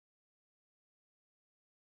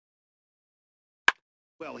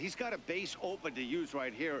Well, he's got a base open to use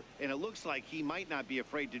right here, and it looks like he might not be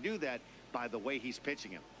afraid to do that by the way he's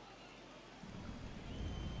pitching him.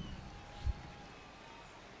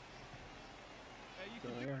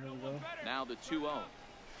 Now the 2-0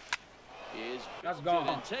 is that's gone.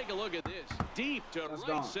 And take a look at this, deep to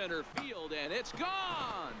right center field, and it's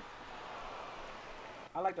gone.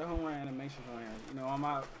 I like the home run animations on here. You know, on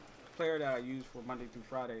my player that I use for Monday through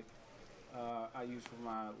Friday, I use for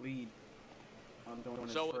my lead.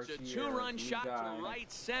 So it's a 2-run shot to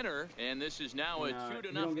right center, and this is now a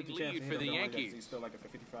 2-0 lead for the Yankees. He's still like a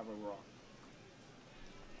 55 overall.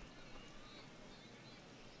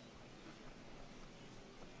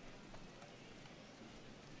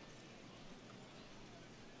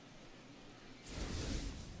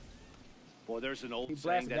 Boy, there's an old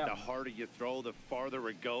saying that the harder you throw, the farther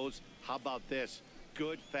it goes. How about this?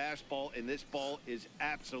 Good fastball, and this ball is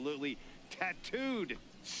absolutely tattooed.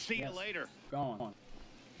 See you later. Go on. Go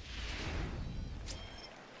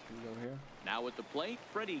here. Now at the plate,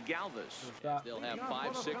 Freddie Galvis. They'll have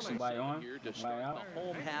 5, 6, and 7 here to start the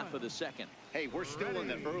home half of the second. Hey, we're still in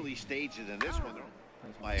the early stages in this one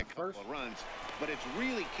by a couple of runs, but it's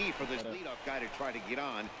really key for this leadoff guy to try to get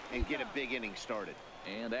on and get a big inning started.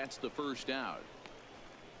 And that's the first out.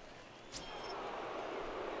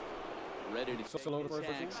 Ready to take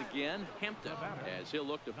attacks again, Hampton, as he'll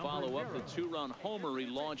look to follow up the 2-run homer he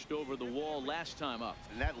launched over the wall last time up.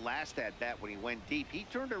 And that last at-bat when he went deep, he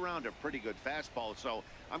turned around a pretty good fastball. So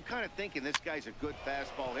I'm kind of thinking this guy's a good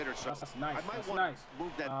fastball hitter. So that's nice. I might want to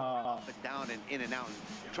move that up and down and in and out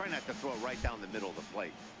and try not to throw it right down the middle of the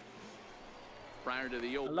plate. Prior to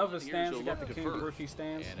the 0-1, I love his stance. He got the King Griffey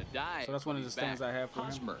stance. And a dive. So that's one of the stands I have for him.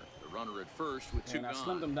 Hosmer, the runner at first with 2 gone. I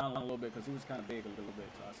slimmed him down a little bit because he was kind of big a little bit,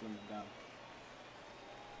 so I slimmed him down.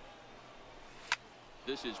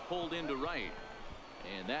 This is pulled into right,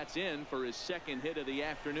 and that's in for his second hit of the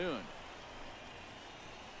afternoon.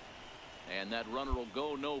 And that runner will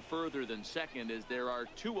go no further than second as there are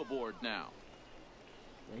 2 aboard now.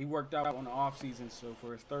 He worked out on the offseason, so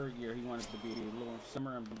for his 3rd year, he wanted to be a little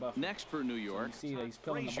simmer and buff. Next for New York, so you see that he's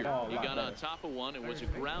pilling the ball. He got on top of one and was a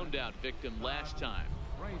ground out victim last time.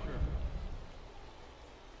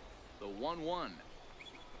 The 1-1.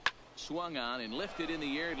 Swung on and lifted in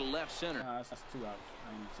the air to left center. That's 2 outs.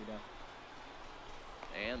 I didn't see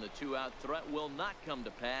that. And the 2-out threat will not come to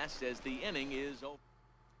pass as the inning is over.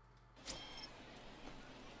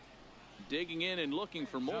 Digging in and looking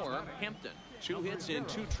for more, Hampton. 2 hits and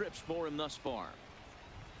 2 trips for him thus far.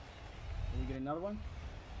 Can we get another one?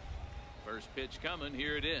 First pitch coming.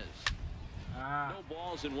 Here it is. No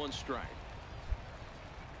balls and 1 strike.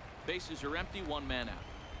 Bases are empty. 1 man out.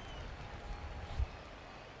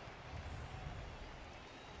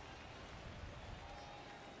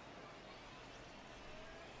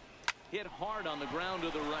 Hit hard on the ground to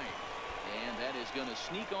the right. And that is going to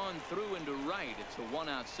sneak on through into right. It's a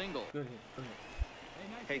 1-out single. Good hit. Good hit.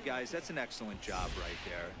 Hey, guys, that's an excellent job right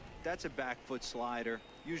there. That's a back foot slider.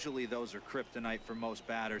 Usually those are kryptonite for most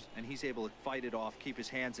batters, and he's able to fight it off, keep his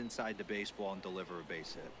hands inside the baseball, and deliver a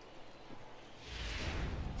base hit.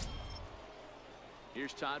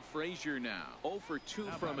 Here's Todd Frazier now. 0 for 2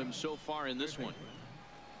 from him so far in this one.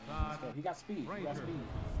 He got speed. He got speed.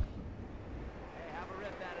 Hey, have a rip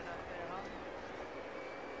at it up there, huh?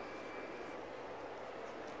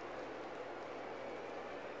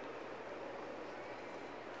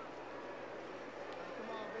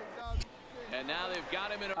 And now they've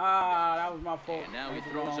got him in a... that was my fault. And now he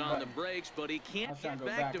throws on the brakes, but he can't get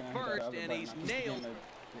back to first, and he's nailed.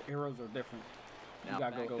 The arrows are different. Now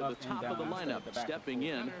back to the top of the lineup, stepping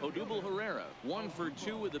in, Odubel Herrera. 1 for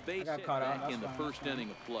 2 with the base hit back in the first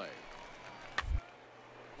inning of play.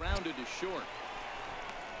 Grounded to short.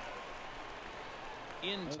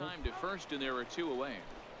 In time to first, and there are 2 away.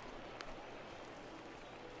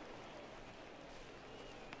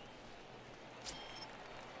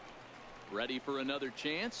 Ready for another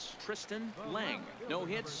chance, Tristan Lang. No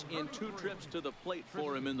hits in 2 trips to the plate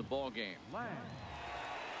for him in the ball game.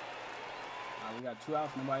 We got 2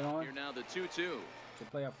 outs, nobody on. Here now the 2-2. To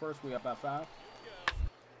play up first, we up by 5.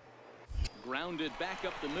 Grounded back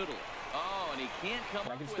up the middle. Oh, and he can't come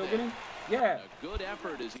up with still it. Get him? Yeah. A good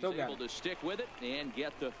effort as he's able to stick with it and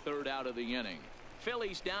get the 3rd out of the inning.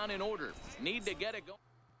 Phillies down in order. Need to get it going.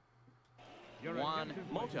 Juan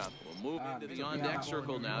Mota will move into the on-deck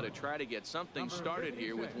circle now to try to get something started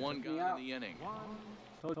here with 1 gun in the inning.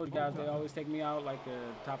 Told you guys they always take me out like the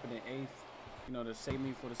top of the 8th, you know, to save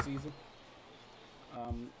me for the season.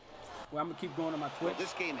 Well, I'm gonna keep going on my Twitch. Well,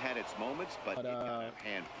 this game had its moments, but it got out of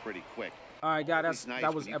hand pretty quick. All right, guys, nice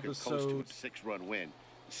that was when you could coast to episode a 6-run win.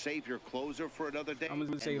 save your closer for another day I'm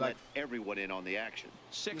gonna say, and like, let everyone in on the action.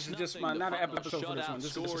 this is just my, not an episode for this one.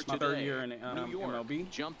 This is just my third year in MLB.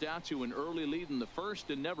 Jumped out to an early lead in the first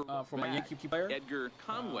and never for my Yankee player. Edgar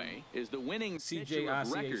Conway is the winning pitcher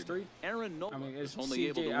of record. Aaron Nola is only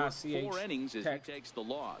able to work 4 innings as he takes the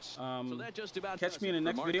loss. So that just about catch me in the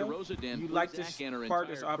next video. You like this part,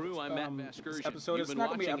 this episode. It's not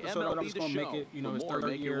gonna be an episode, but I'm just gonna make it. You know, his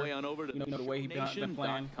third year. You know the way he been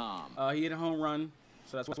playing. He hit a home run.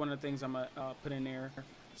 So that's one of the things I'm going to put in there.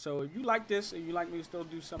 So if you like this, and you like me to still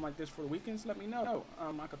do something like this for the weekends, let me know.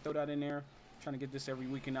 I could throw that in there. I'm trying to get this every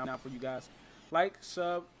weekend now for you guys. Like,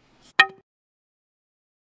 sub,